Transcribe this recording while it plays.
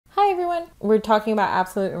everyone. We're talking about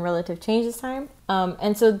absolute and relative change this time.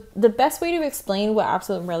 And so the best way to explain what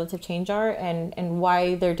absolute and relative change are and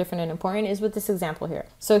why they're different and important is with this example here.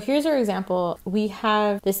 So here's our example. We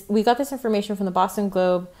got this information from the Boston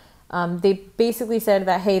Globe. They basically said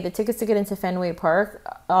that, hey, the tickets to get into Fenway Park,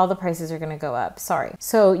 all the prices are going to go up. Sorry.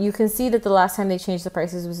 So you can see that the last time they changed the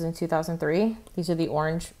prices was in 2003. These are the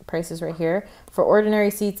orange prices right here for ordinary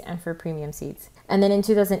seats and for premium seats. And then in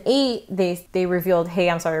 2008, they revealed, hey,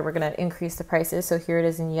 I'm sorry, we're going to increase the prices. So here it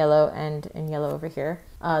is in yellow and in yellow over here,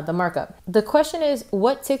 the markup. The question is,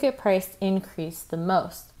 what ticket price increased the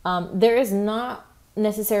most? There is not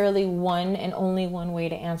necessarily one and only one way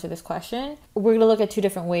to answer this question. We're going to look at two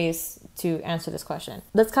different ways to answer this question.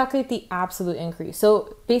 Let's calculate the absolute increase.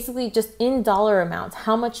 So basically just in dollar amounts,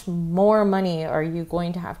 how much more money are you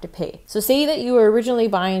going to have to pay? So say that you were originally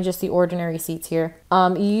buying just the ordinary seats here.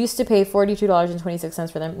 You used to pay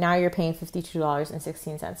 $42.26 for them. Now you're paying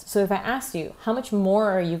 $52.16. So if I asked you, how much more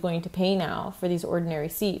are you going to pay now for these ordinary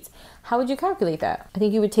seats? How would you calculate that? I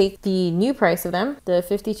think you would take the new price of them, the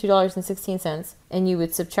 $52.16, and you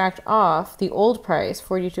would subtract off the old price,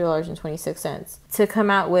 $42.26, to come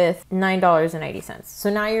out with $9.90. So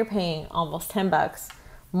now you're paying almost $10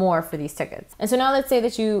 more for these tickets. And so now let's say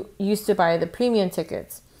that you used to buy the premium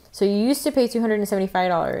tickets. So you used to pay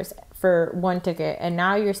 $275 for one ticket, and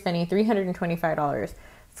now you're spending $325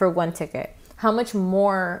 for one ticket. How much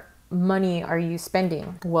more money are you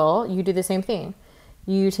spending? Well, you do the same thing.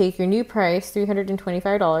 You take your new price,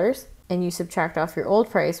 $325, and you subtract off your old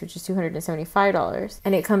price, which is $275,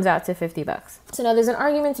 and it comes out to $50. So now there's an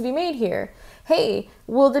argument to be made here. Hey,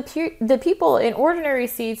 well, the people in ordinary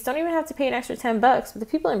seats don't even have to pay an extra $10, but the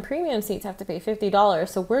people in premium seats have to pay $50.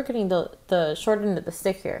 So we're getting the short end of the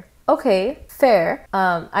stick here. Okay, fair.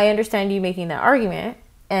 I understand you making that argument,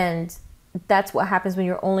 and that's what happens when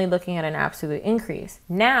you're only looking at an absolute increase.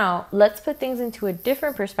 Now, let's put things into a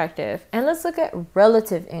different perspective and let's look at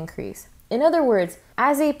relative increase. In other words,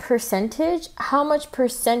 as a percentage, how much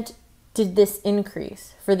percent did this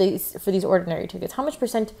increase for these ordinary tickets? How much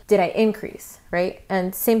percent did I increase, right?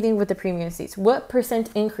 And same thing with the premium seats. What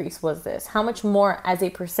percent increase was this? How much more as a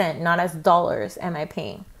percent, not as dollars, am I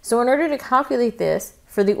paying? So in order to calculate this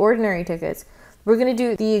for the ordinary tickets, we're going to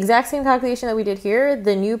do the exact same calculation that we did here,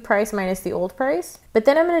 the new price minus the old price. But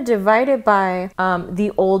then I'm going to divide it by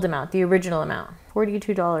the old amount, the original amount,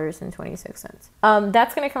 $42.26.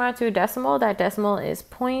 That's going to come out to a decimal. That decimal is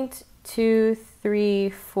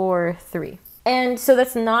 0.2343. And so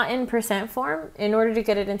that's not in percent form. In order to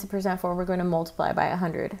get it into percent form, we're going to multiply by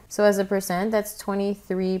 100. So as a percent, that's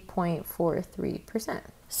 23.43%.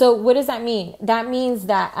 So what does that mean? That means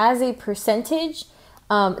that as a percentage,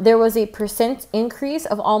 there was a percent increase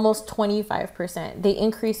of almost 25%. They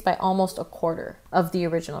increased by almost a quarter of the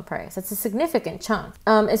original price. That's a significant chunk.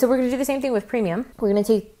 And so we're going to do the same thing with premium. We're going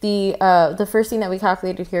to take the first thing that we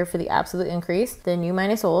calculated here for the absolute increase, the new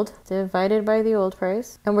minus old, divided by the old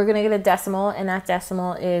price. And we're going to get a decimal, and that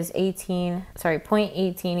decimal is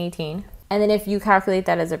 0.1818. And then if you calculate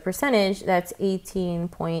that as a percentage, that's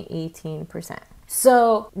 18.18%.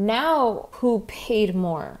 So now who paid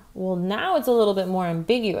more? Well, now it's a little bit more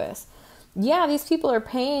ambiguous. Yeah, these people are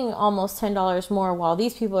paying almost $10 more while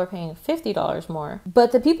these people are paying $50 more.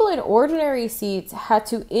 But the people in ordinary seats had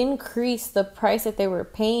to increase the price that they were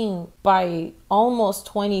paying by almost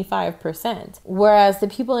 25%. Whereas the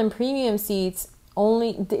people in premium seats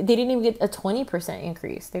they didn't even get a 20%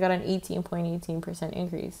 increase. They got an 18.18%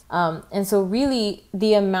 increase. And so really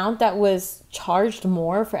the amount that was charged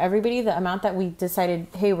more for everybody, the amount that we decided,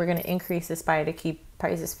 hey, we're going to increase this by to keep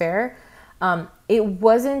prices fair, it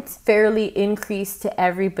wasn't fairly increased to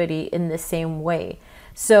everybody in the same way.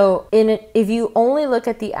 So if you only look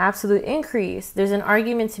at the absolute increase, there's an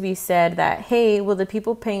argument to be said that, hey, well, the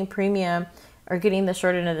people paying premium are getting the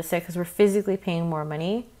short end of the stick because we're physically paying more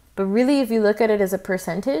money. But really, if you look at it as a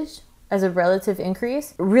percentage, as a relative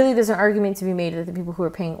increase, really there's an argument to be made that the people who are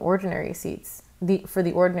paying ordinary seats, for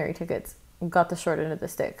the ordinary tickets, got the short end of the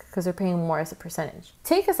stick because they're paying more as a percentage.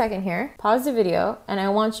 Take a second here, pause the video, and I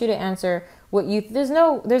want you to answer there's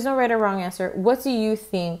no right or wrong answer. What do you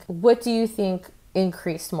think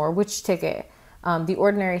increased more? Which ticket? The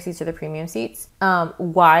ordinary seats or the premium seats?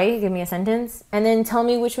 Why? Give me a sentence. And then tell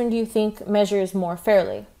me which one do you think measures more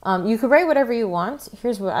fairly. You could write whatever you want.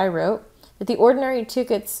 Here's what I wrote. That the ordinary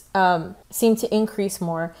tickets seem to increase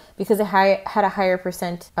more because it had a higher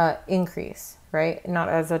percent increase, right? Not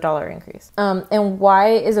as a dollar increase. And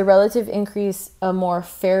why is a relative increase a more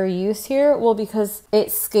fair use here? Well, because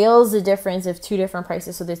it scales the difference of two different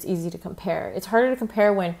prices so that it's easy to compare. It's harder to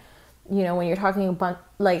compare when you're talking about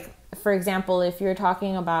like for example, if you're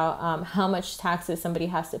talking about how much taxes somebody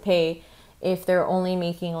has to pay if they're only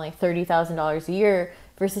making like $30,000 a year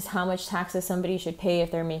versus how much taxes somebody should pay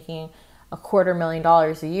if they're making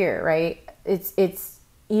 $250,000 a year, right? It's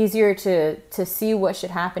easier to see what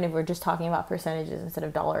should happen if we're just talking about percentages instead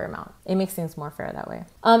of dollar amount. It makes things more fair that way.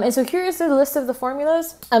 And so here is the list of the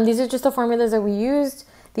formulas. These are just the formulas that we used.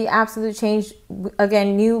 The absolute change,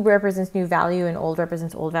 again, new represents new value and old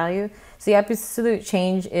represents old value. So the absolute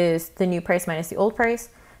change is the new price minus the old price.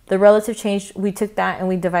 The relative change, we took that and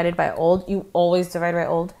we divided by old. You always divide by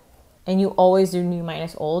old, and you always do new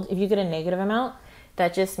minus old. If you get a negative amount,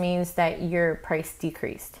 that just means that your price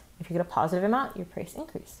decreased. If you get a positive amount, your price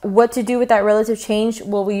increased. What to do with that relative change?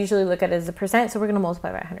 Well, we usually look at it as a percent, so we're going to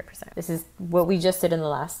multiply by 100%. This is what we just did in the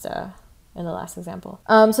last example.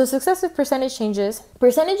 So successive percentage changes.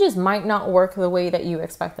 Percentages might not work the way that you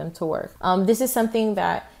expect them to work. This is something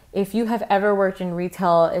that if you have ever worked in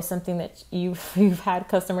retail, is something that you've had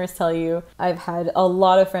customers tell you. I've had a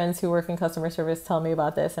lot of friends who work in customer service tell me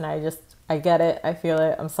about this, and I get it, I feel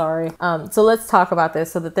it, I'm sorry. So let's talk about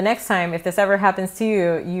this so that the next time, if this ever happens to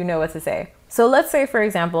you, you know what to say. So let's say, for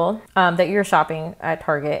example, that you're shopping at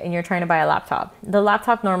Target and you're trying to buy a laptop. The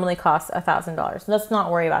laptop normally costs $1,000. Let's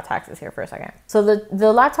not worry about taxes here for a second. So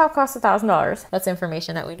the laptop costs $1,000. That's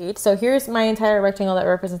information that we need. So here's my entire rectangle that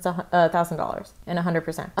represents $1,000 and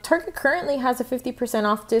 100%. Target currently has a 50%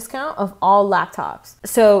 off discount of all laptops.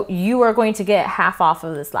 So you are going to get half off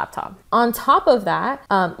of this laptop. On top of that,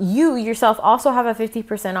 you yourself also have a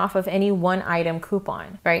 50% off of any one item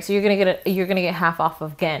coupon, right? So you're gonna get half off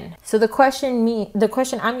again. So the question I'm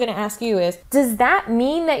going to ask you is, does that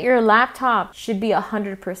mean that your laptop should be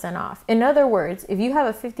 100% off? In other words, if you have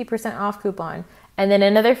a 50% off coupon and then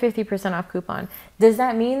another 50% off coupon, does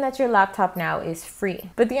that mean that your laptop now is free?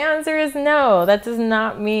 But the answer is no. That does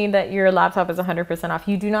not mean that your laptop is 100% off.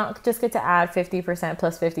 You do not just get to add 50%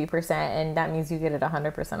 plus 50% and that means you get it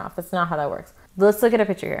 100% off. That's not how that works. Let's look at a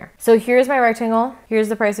picture here. So here's my rectangle. Here's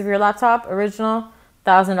the price of your laptop, original,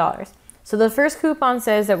 $1,000. So the first coupon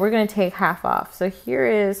says that we're going to take half off. So here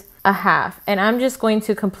is a half, and I'm just going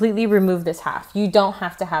to completely remove this half. You don't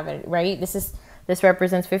have to have it, right? This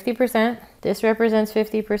represents 50%. This represents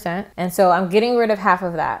 50%. And so I'm getting rid of half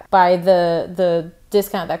of that by the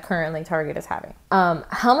discount that currently Target is having.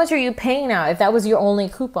 How much are you paying now if that was your only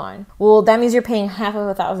coupon? Well, that means you're paying half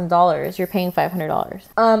of $1,000. You're paying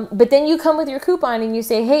 $500. But then you come with your coupon and you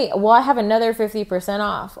say, hey, well, I have another 50%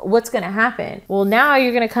 off. What's going to happen? Well, now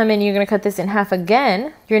you're going to come in, you're going to cut this in half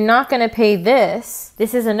again. You're not going to pay this.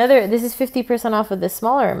 This is 50% off of this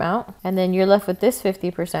smaller amount. And then you're left with this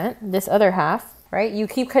 50%, this other half, right? You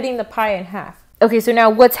keep cutting the pie in half. Okay, so now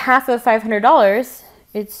what's half of $500?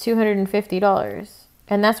 It's $250.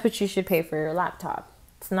 And that's what you should pay for your laptop.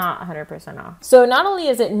 It's not 100% off. So not only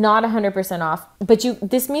is it not 100% off, but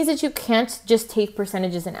this means that you can't just take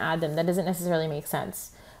percentages and add them. That doesn't necessarily make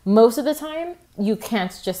sense. Most of the time, you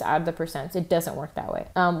can't just add the percents. It doesn't work that way.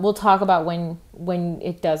 We'll talk about when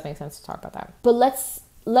it does make sense to talk about that. But let's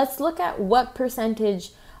look at what percentage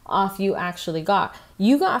off you actually got.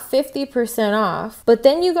 You got 50% off, but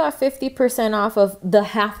then you got 50% off of the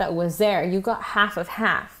half that was there. You got half of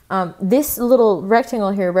half. This little rectangle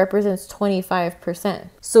here represents 25%.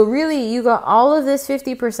 So really you got all of this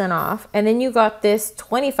 50% off, and then you got this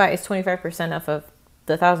 25% off of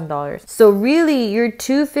the $1,000. So really your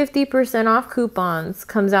two 50% off coupons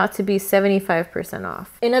comes out to be 75%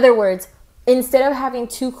 off. In other words, instead of having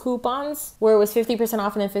two coupons where it was 50%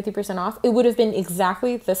 off and then 50% off, it would have been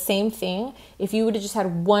exactly the same thing if you would have just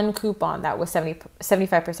had one coupon that was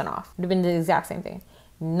 75% off. It would have been the exact same thing.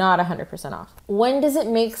 Not 100% off. When does it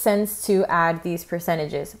make sense to add these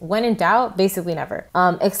percentages? When in doubt, basically never.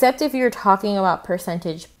 Except if you're talking about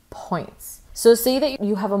percentage points. So say that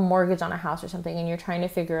you have a mortgage on a house or something and you're trying to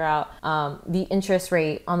figure out the interest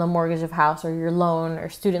rate on the mortgage of house or your loan or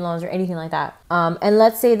student loans or anything like that. And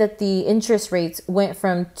let's say that the interest rates went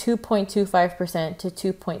from 2.25% to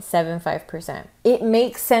 2.75%. It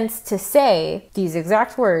makes sense to say these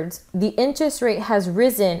exact words: the interest rate has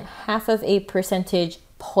risen half of a percentage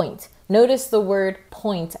point. Notice the word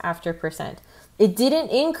point after percent. It didn't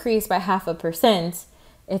increase by 0.5%.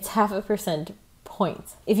 It's 0.5%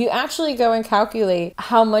 point. If you actually go and calculate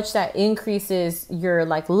how much that increases your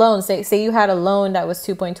loan, say you had a loan that was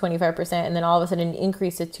 2.25% and then all of a sudden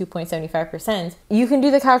increased to 2.75%, you can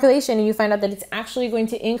do the calculation and you find out that it's actually going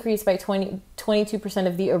to increase by 22%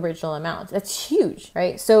 of the original amount. That's huge,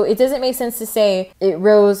 right? So it doesn't make sense to say it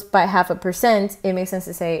rose by 0.5%. It makes sense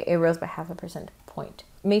to say it rose by 0.5% point.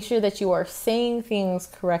 Make sure that you are saying things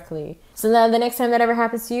correctly. So then the next time that ever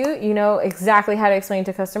happens to you, you know exactly how to explain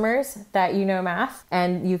to customers that you know math,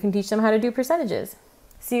 and you can teach them how to do percentages.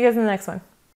 See you guys in the next one.